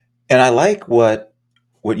And I like what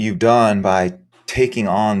you've done by taking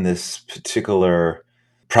on this particular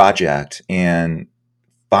project and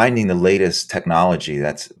finding the latest technology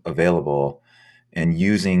that's available and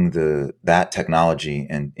using the that technology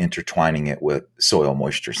and intertwining it with soil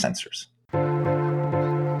moisture sensors.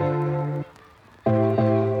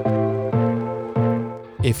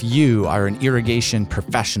 If you are an irrigation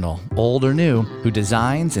professional, old or new, who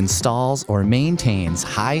designs, installs, or maintains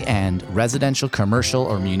high-end residential, commercial,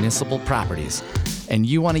 or municipal properties, and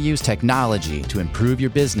you want to use technology to improve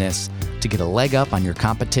your business to get a leg up on your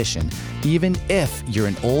competition, even if you're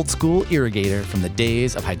an old-school irrigator from the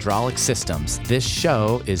days of hydraulic systems, this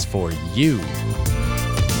show is for you.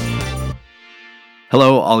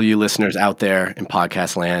 Hello, all you listeners out there in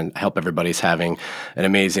podcast land. I hope everybody's having an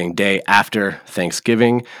amazing day after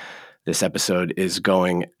Thanksgiving. This episode is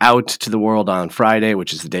going out to the world on Friday,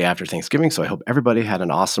 which is the day after Thanksgiving. So I hope everybody had an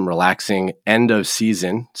awesome, relaxing end of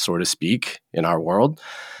season, so to speak, in our world.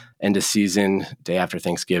 End of season, day after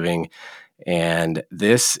Thanksgiving. And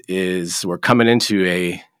we're coming into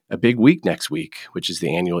a big week next week, which is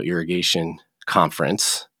the annual irrigation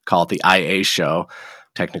conference. Call it the IA show.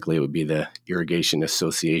 Technically, it would be the Irrigation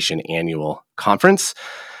Association Annual Conference.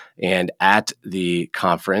 And at the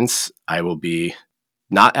conference, I will be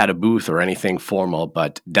not at a booth or anything formal,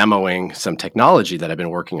 but demoing some technology that I've been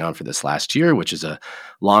working on for this last year, which is a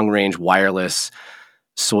long-range wireless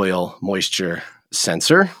soil moisture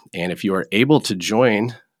sensor. And if you are able to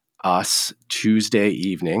join us Tuesday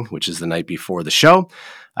evening, which is the night before the show,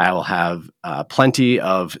 I will have plenty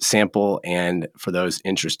of sample and for those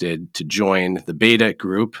interested to join the beta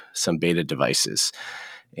group, some beta devices.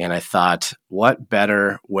 And I thought, what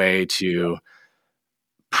better way to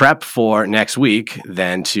prep for next week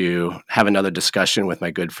than to have another discussion with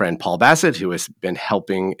my good friend Paul Bassett, who has been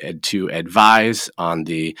helping to advise on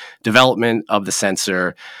the development of the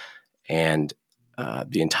sensor and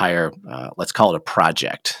the entire, let's call it a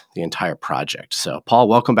project, the entire project. So Paul,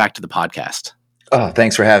 welcome back to the podcast. Oh,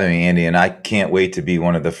 thanks for having me, Andy. And I can't wait to be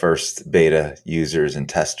one of the first beta users and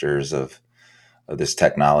testers of this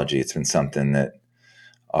technology. It's been something that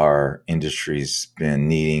our industry's been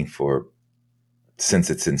needing since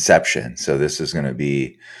its inception. So this is going to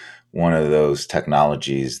be one of those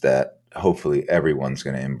technologies that hopefully everyone's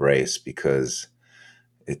going to embrace because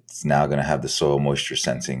it's now going to have the soil moisture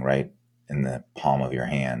sensing right in the palm of your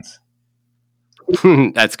hands.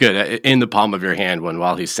 That's good. In the palm of your hand.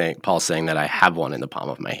 Paul's saying that I have one in the palm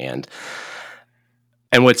of my hand.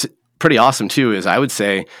 And what's pretty awesome too is I would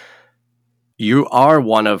say you are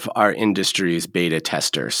one of our industry's beta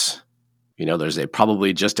testers. You know, there's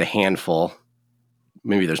probably just a handful,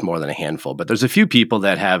 maybe there's more than a handful, but there's a few people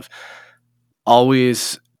that have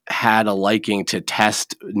always had a liking to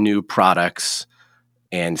test new products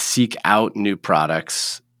and seek out new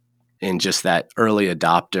products in just that early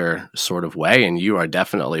adopter sort of way. And you are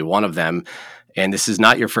definitely one of them. And this is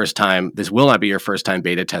not your first time. This will not be your first time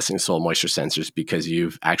beta testing soil moisture sensors because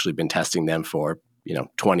you've actually been testing them for,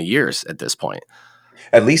 20 years at this point.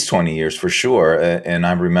 At least 20 years for sure. And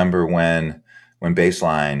I remember when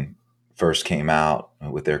Baseline first came out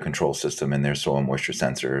with their control system and their soil moisture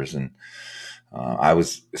sensors. And I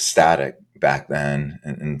was ecstatic back then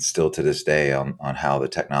and still to this day on how the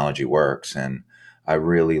technology works. And I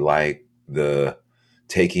really like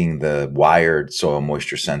taking the wired soil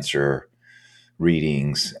moisture sensor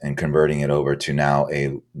readings and converting it over to now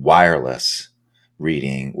a wireless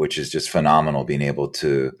reading, which is just phenomenal, being able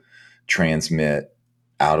to transmit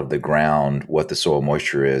out of the ground what the soil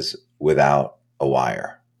moisture is without a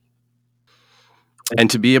wire.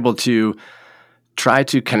 And to be able to try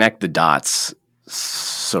to connect the dots,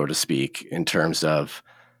 so to speak, in terms of,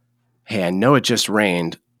 hey, I know it just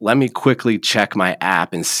rained. Let me quickly check my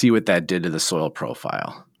app and see what that did to the soil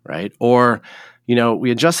profile, right? Or,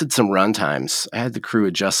 we adjusted some run times. I had the crew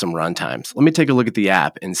adjust some run times. Let me take a look at the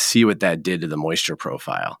app and see what that did to the moisture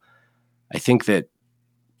profile. I think that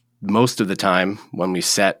most of the time when we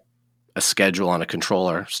set a schedule on a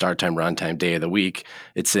controller, start time, run time, day of the week,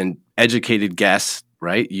 it's an educated guess,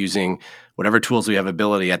 right? Using whatever tools we have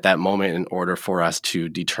ability at that moment in order for us to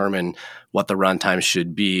determine what the runtime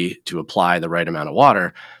should be to apply the right amount of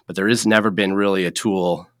water. But there has never been really a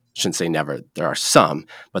tool, shouldn't say never, there are some,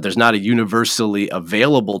 but there's not a universally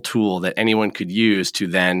available tool that anyone could use to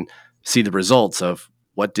then see the results of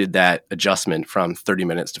what did that adjustment from 30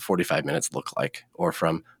 minutes to 45 minutes look like, or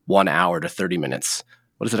from 1 hour to 30 minutes.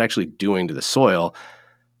 What is it actually doing to the soil?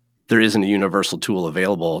 There isn't a universal tool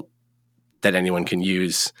available that anyone can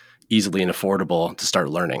use easily and affordable to start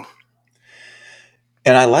learning.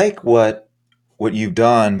 And I like what you've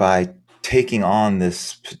done by taking on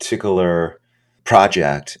this particular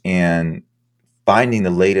project and finding the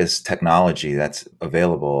latest technology that's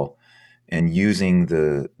available and using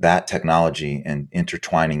that technology and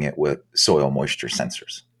intertwining it with soil moisture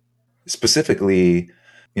sensors. Specifically,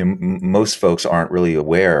 most folks aren't really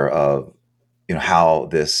aware of how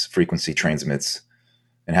this frequency transmits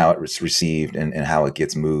and how it's received and how it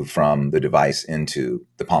gets moved from the device into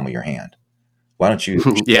the palm of your hand. Why don't you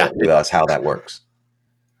share Yeah. with us how that works?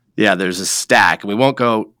 Yeah, there's a stack. We won't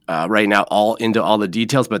go right now all into all the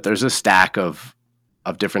details, but there's a stack of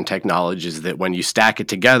different technologies that when you stack it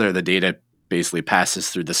together, the data basically passes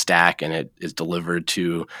through the stack and it is delivered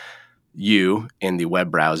to you in the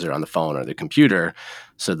web browser on the phone or the computer.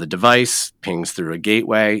 So the device pings through a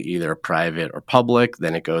gateway, either private or public.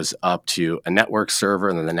 Then it goes up to a network server,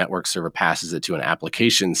 and then the network server passes it to an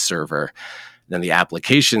application server. Then the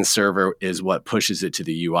application server is what pushes it to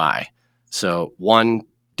the UI. So one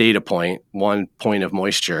data point, one point of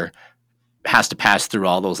moisture has to pass through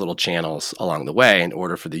all those little channels along the way in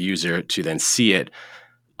order for the user to then see it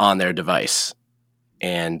on their device.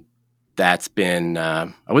 And that's been,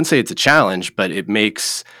 I wouldn't say it's a challenge, but it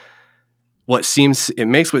makes what seems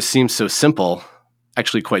so simple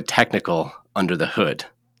actually quite technical under the hood.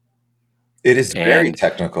 It is very And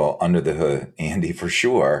technical under the hood, Andy, for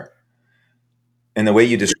sure. And the way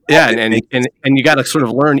you describe yeah, it makes and you got to sort of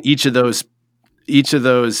learn each of those. You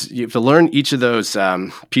have to learn each of those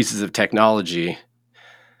pieces of technology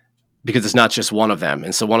because it's not just one of them.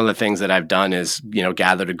 And so one of the things that I've done is,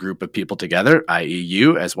 gathered a group of people together, i.e.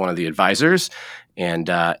 you as one of the advisors and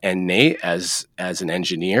Nate as an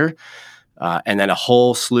engineer, and then a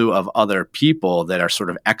whole slew of other people that are sort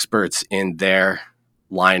of experts in their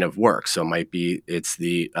line of work. So it might be it's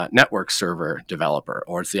the network server developer,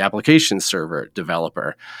 or it's the application server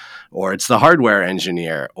developer, or it's the hardware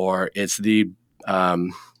engineer, or it's the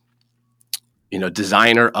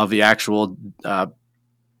designer of the actual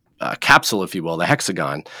capsule, if you will, the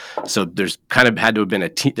hexagon. So there's kind of had to have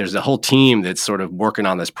been there's a whole team that's sort of working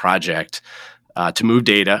on this project to move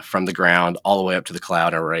data from the ground all the way up to the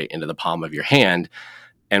cloud or right into the palm of your hand.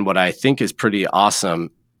 And what I think is pretty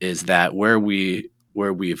awesome is that where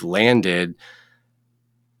we've landed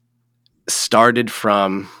started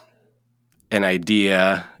from an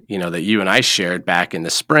idea, that you and I shared back in the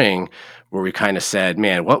spring, where we kind of said,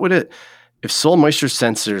 man, what would it, if soil moisture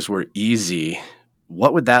sensors were easy,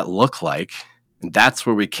 what would that look like? And that's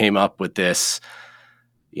where we came up with this,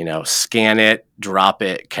 scan it, drop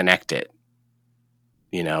it, connect it.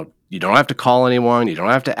 You don't have to call anyone. You don't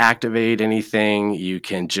have to activate anything. You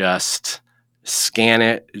can just scan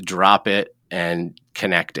it, drop it, and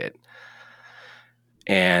connect it.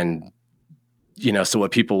 And, so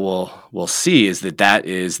what people will see is that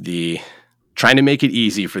is the trying to make it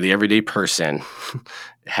easy for the everyday person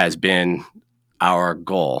has been our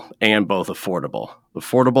goal, and both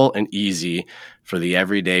affordable and easy for the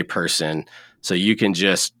everyday person. So you can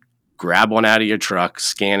just grab one out of your truck,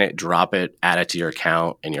 scan it, drop it, add it to your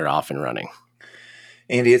account, and you're off and running.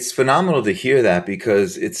 Andy, it's phenomenal to hear that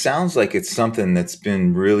because it sounds like it's something that's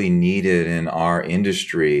been really needed in our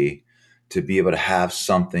industry to be able to have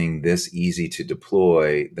something this easy to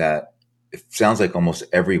deploy that it sounds like almost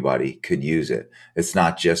everybody could use it. It's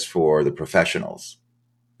not just for the professionals.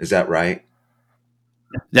 Is that right?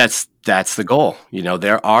 That's the goal.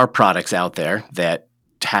 There are products out there that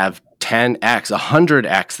have 10x,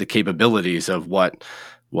 100x the capabilities of what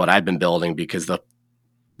I've been building, because the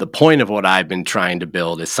point of what I've been trying to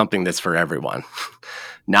build is something that's for everyone.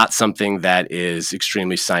 Not something that is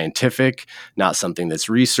extremely scientific, not something that's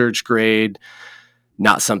research grade,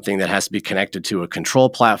 not something that has to be connected to a control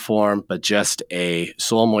platform, but just a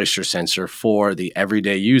soil moisture sensor for the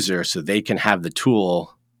everyday user so they can have the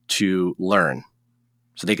tool to learn.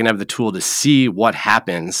 So they can have the tool to see what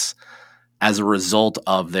happens as a result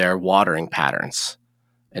of their watering patterns.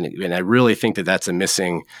 And I really think that that's a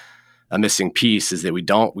missing piece, is that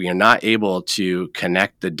we are not able to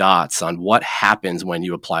connect the dots on what happens when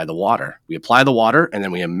you apply the water. We apply the water and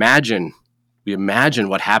then we imagine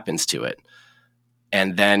what happens to it.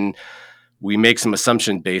 And then we make some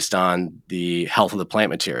assumption based on the health of the plant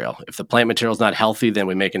material. If the plant material is not healthy, then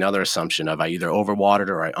we make another assumption of I either overwatered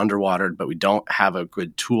or I underwatered, but we don't have a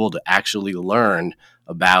good tool to actually learn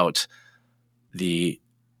about the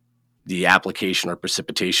application or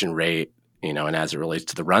precipitation rate, and as it relates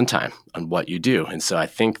to the runtime on what you do. And so I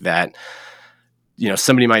think that,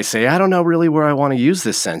 somebody might say, I don't know really where I want to use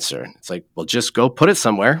this sensor. It's like, well, just go put it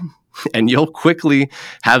somewhere and you'll quickly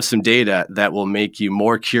have some data that will make you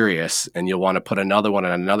more curious, and you'll want to put another one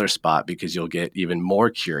in another spot because you'll get even more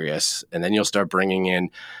curious, and then you'll start bringing in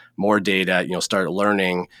more data and you'll start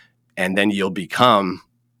learning, and then you'll become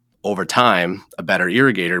over time, a better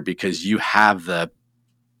irrigator because you have the,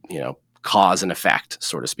 cause and effect,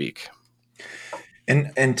 so to speak.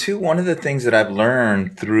 And two, one of the things that I've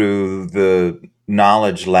learned through the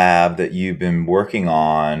knowledge lab that you've been working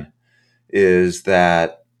on is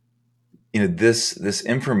that this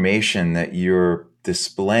information that you're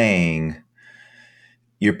displaying,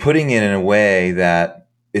 you're putting it in a way that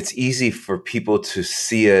it's easy for people to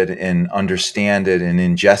see it and understand it and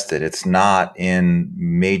ingest it. It's not in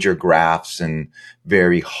major graphs and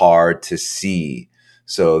very hard to see.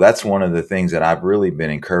 So that's one of the things that I've really been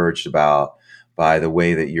encouraged about by the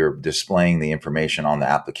way that you're displaying the information on the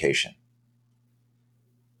application.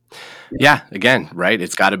 Yeah, again, right?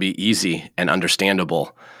 It's got to be easy and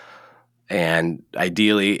understandable, and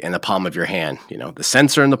ideally in the palm of your hand. The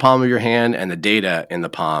sensor in the palm of your hand and the data in the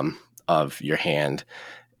palm of your hand.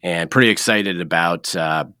 And pretty excited about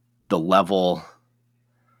the level.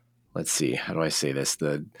 Let's see, how do I say this?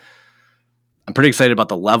 I'm pretty excited about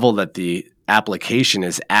the level that the application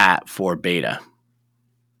is at for beta.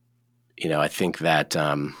 I think that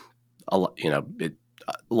a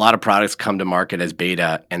lot of products come to market as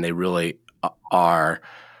beta, and they really are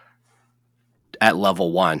at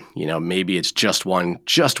level 1. Maybe it's just one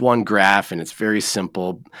graph, and it's very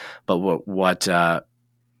simple. But what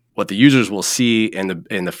the users will see in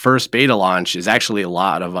the first beta launch is actually a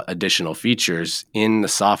lot of additional features in the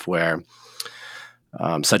software,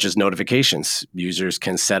 such as notifications. Users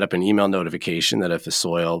can set up an email notification that if the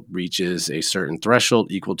soil reaches a certain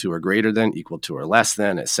threshold equal to or greater than, equal to or less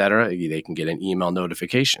than, etc., they can get an email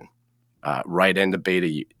notification right in the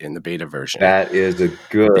beta version. That is a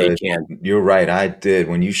good. You're right. I did.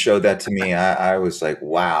 When you showed that to me, I was like,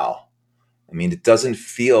 wow. I mean, it doesn't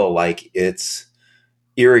feel like it's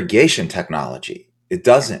irrigation technology. It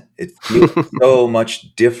doesn't. It feels so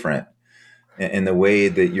much different in the way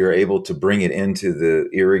that you're able to bring it into the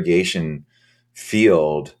irrigation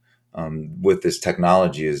field with this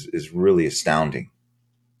technology is really astounding.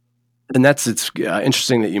 And it's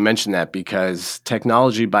interesting that you mentioned that, because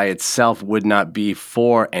technology by itself would not be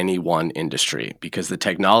for any one industry, because the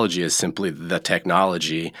technology is simply the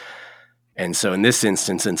technology. And so in this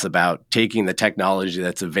instance, it's about taking the technology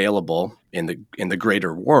that's available in the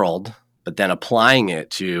greater world, but then applying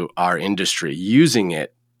it to our industry, using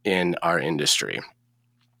it in our industry.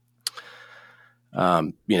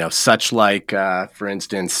 Such like, for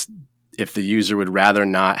instance, if the user would rather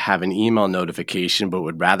not have an email notification, but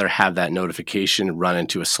would rather have that notification run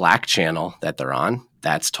into a Slack channel that they're on,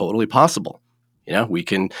 that's totally possible. We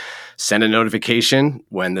can send a notification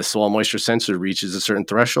when the soil moisture sensor reaches a certain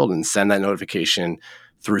threshold and send that notification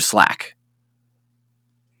through Slack.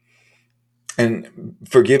 And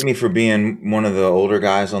forgive me for being one of the older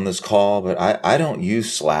guys on this call, but I don't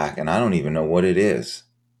use Slack and I don't even know what it is.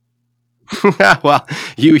 Well,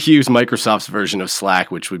 you use Microsoft's version of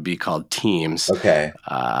Slack, which would be called Teams. Okay.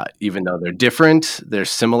 Even though they're different, they're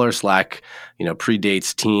similar. Slack,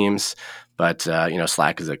 predates Teams, but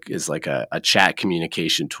Slack is like a chat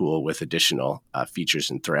communication tool with additional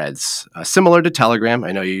features and threads, similar to Telegram.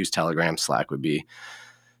 I know you use Telegram. Slack would be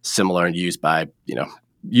similar and used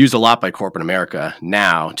a lot by corporate America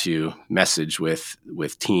now to message with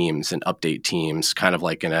teams and update teams, kind of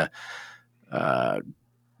like in a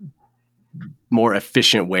more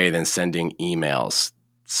efficient way than sending emails,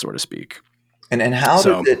 so to speak. And how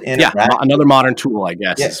does it interact? Yeah, another modern tool, I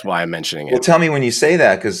guess, is why I'm mentioning it. Well, tell me when you say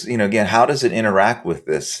that, because again, how does it interact with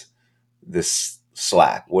this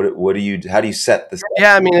Slack? How do you set this?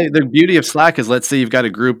 Yeah, I mean, the beauty of Slack is, let's say you've got a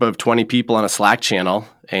group of 20 people on a Slack channel,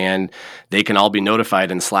 and they can all be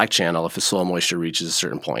notified in the Slack channel if the soil moisture reaches a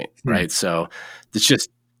certain point, right? So it's just,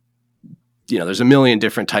 there's a million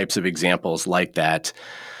different types of examples like that,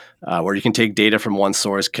 where you can take data from one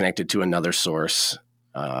source, connect it to another source.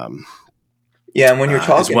 And when you're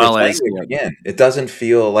talking, again, it doesn't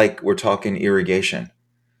feel like we're talking irrigation.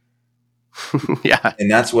 Yeah. And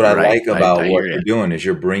that's what I like about what you're doing, is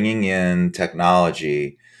you're bringing in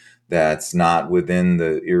technology that's not within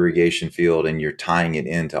the irrigation field and you're tying it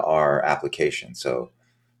into our application. So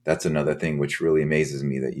that's another thing which really amazes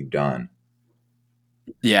me that you've done.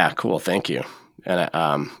 Yeah, cool. Thank you.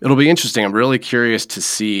 And it'll be interesting. I'm really curious to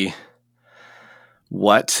see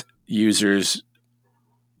what users,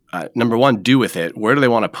 number one, do with it. Where do they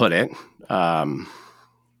want to put it?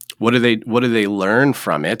 What do they learn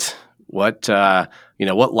from it? What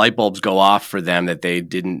light bulbs go off for them that they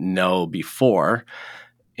didn't know before?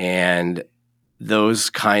 And those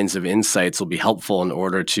kinds of insights will be helpful in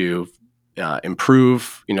order to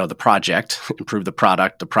improve, the project, improve the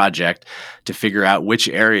product, the project, to figure out which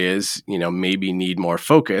areas, maybe need more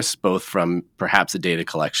focus, both from perhaps a data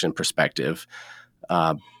collection perspective,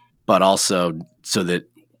 but also so that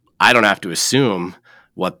I don't have to assume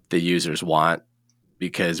what the users want,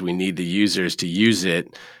 because we need the users to use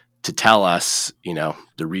it to tell us,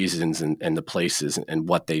 the reasons and the places and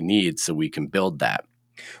what they need so we can build that.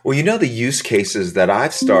 Well, the use cases that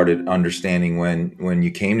I've started understanding when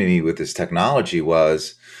you came to me with this technology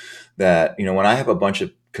was that, when I have a bunch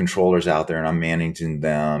of controllers out there and I'm managing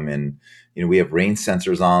them, and, we have rain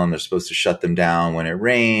sensors on them, they're supposed to shut them down when it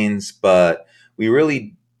rains, but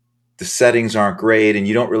the settings aren't great, and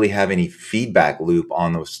you don't really have any feedback loop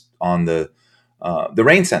on the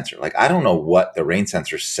rain sensor. Like, I don't know what the rain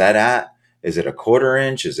sensor's set at. Is it a quarter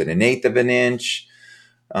inch? Is it an eighth of an inch?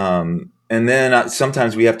 And then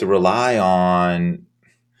sometimes we have to rely on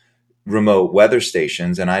remote weather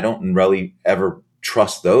stations, and I don't really ever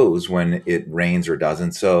trust those when it rains or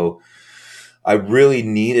doesn't. So I really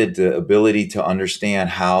needed the ability to understand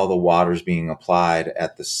how the water's being applied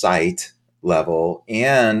at the site level.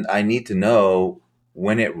 And I need to know,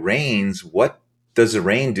 when it rains, what does the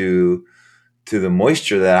rain do to the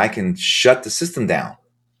moisture that I can shut the system down?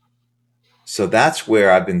 So that's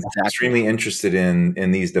where I've been Exactly. extremely interested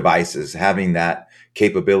in these devices, having that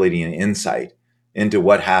capability and insight into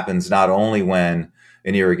what happens not only when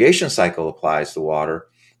an irrigation cycle applies the water,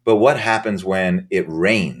 but what happens when it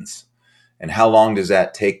rains, and how long does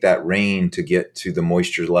that take that rain to get to the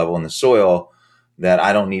moisture level in the soil that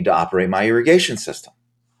I don't need to operate my irrigation system.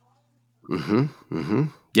 Mm-hmm. Mm-hmm.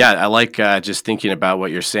 Yeah, I like just thinking about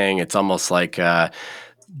what you're saying. It's almost like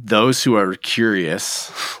those who are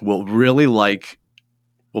curious will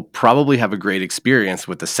probably have a great experience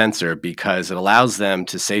with the sensor, because it allows them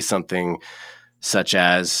to say something such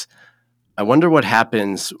as, I wonder what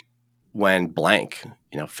happens when blank,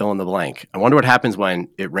 fill in the blank. I wonder what happens when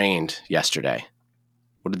it rained yesterday.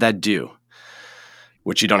 What did that do?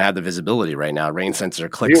 Which you don't have the visibility right now. Rain sensor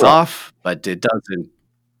clicks Zero. off, but it doesn't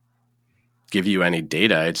give you any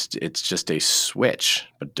data. It's just a switch,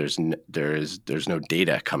 but there's no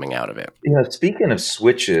data coming out of it. Speaking of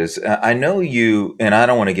switches, I know you, and I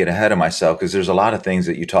don't want to get ahead of myself, because there's a lot of things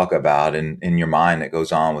that you talk about in your mind that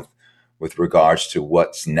goes on with regards to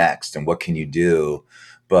what's next and what can you do.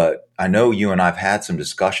 But I know you and I've had some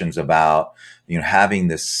discussions about, having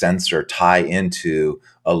this sensor tie into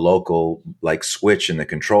a local like switch in the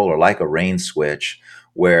controller, like a rain switch,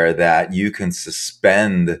 where that you can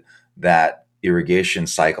suspend that irrigation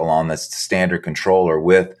cycle on the standard controller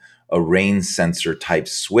with a rain sensor type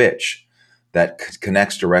switch that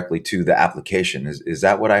connects directly to the application. Is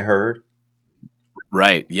that what I heard?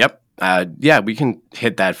 Right. Yep. Yeah, we can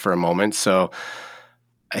hit that for a moment. So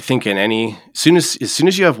I think as soon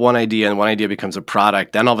as you have one idea and one idea becomes a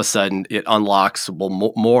product, then all of a sudden it unlocks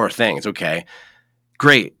more things. Okay,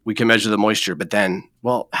 great. We can measure the moisture, but then,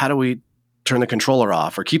 how do we turn the controller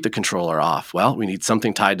off or keep the controller off? Well, we need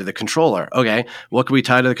something tied to the controller. Okay, what can we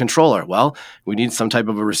tie to the controller? Well, we need some type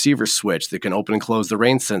of a receiver switch that can open and close the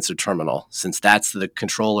rain sensor terminal, since that's the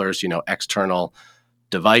controller's, external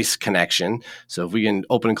device connection. So if we can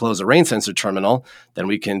open and close a rain sensor terminal, then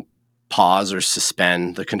we can pause or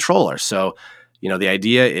suspend the controller. So, the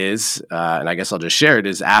idea is, and I guess I'll just share it,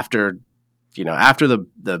 is after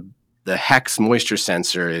the hex moisture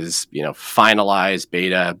sensor is, finalized,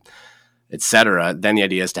 beta, etc., then the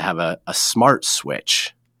idea is to have a smart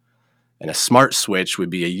switch. And a smart switch would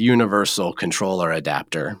be a universal controller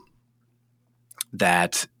adapter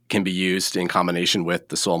that can be used in combination with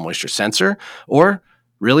the soil moisture sensor, or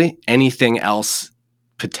really anything else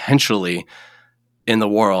potentially in the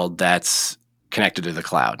world that's connected to the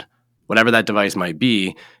cloud. Whatever that device might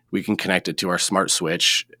be, we can connect it to our smart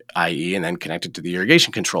switch, i.e., and then connect it to the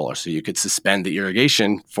irrigation controller. So you could suspend the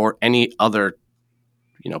irrigation for any other,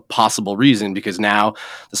 possible reason, because now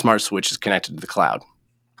the smart switch is connected to the cloud.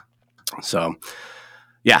 So,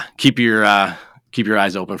 yeah, keep your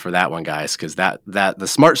eyes open for that one, guys, because that the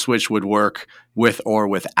smart switch would work with or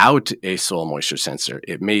without a soil moisture sensor.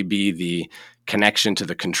 It may be the connection to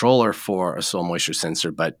the controller for a soil moisture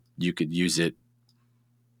sensor, but you could use it.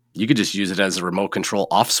 You could just use it as a remote control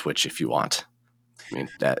off switch if you want. I mean,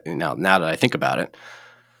 that now that I think about it.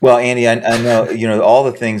 Well, Andy, I know, all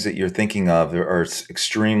the things that you're thinking of are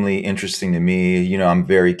extremely interesting to me. I'm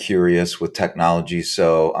very curious with technology,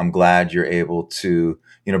 so I'm glad you're able to,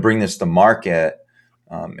 bring this to market,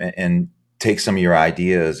 and take some of your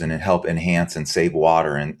ideas and help enhance and save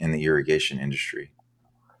water in the irrigation industry.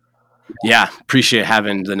 Yeah, appreciate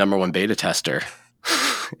having the number one beta tester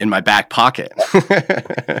in my back pocket.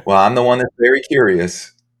 Well, I'm the one that's very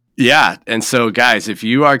curious. Yeah. And so, guys, if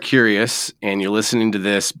you are curious and you're listening to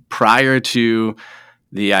this prior to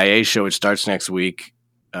the IA show, which starts next week,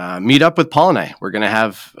 meet up with Paul and I. We're going to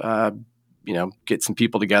have get some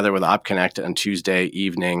people together with OpConnect on Tuesday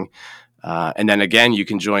evening. And then again, you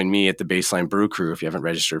can join me at the Baseline Brew Crew if you haven't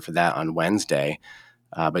registered for that on Wednesday.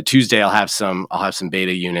 But Tuesday I'll have some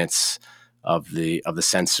beta units of the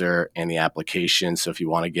sensor and the application. So if you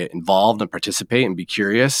want to get involved and participate and be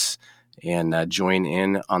curious and join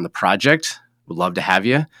in on the project, would love to have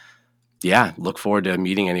you. Yeah, look forward to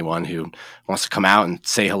meeting anyone who wants to come out and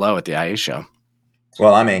say hello at the IA show.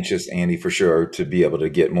 Well, I'm anxious, Andy, for sure, to be able to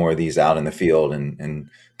get more of these out in the field and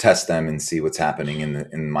test them and see what's happening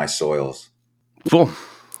in my soils. Cool.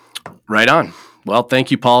 Right on. Well, thank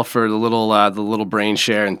you, Paul, for the little brain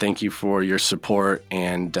share, and thank you for your support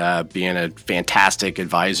and being a fantastic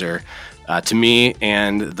advisor to me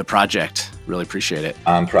and the project. Really appreciate it.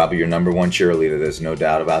 I'm probably your number one cheerleader. There's no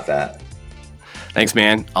doubt about that. Thanks,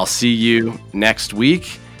 man. I'll see you next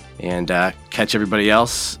week, and catch everybody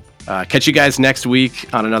else. Catch you guys next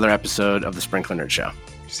week on another episode of the Sprinkler Nerd Show.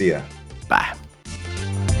 See ya. Bye.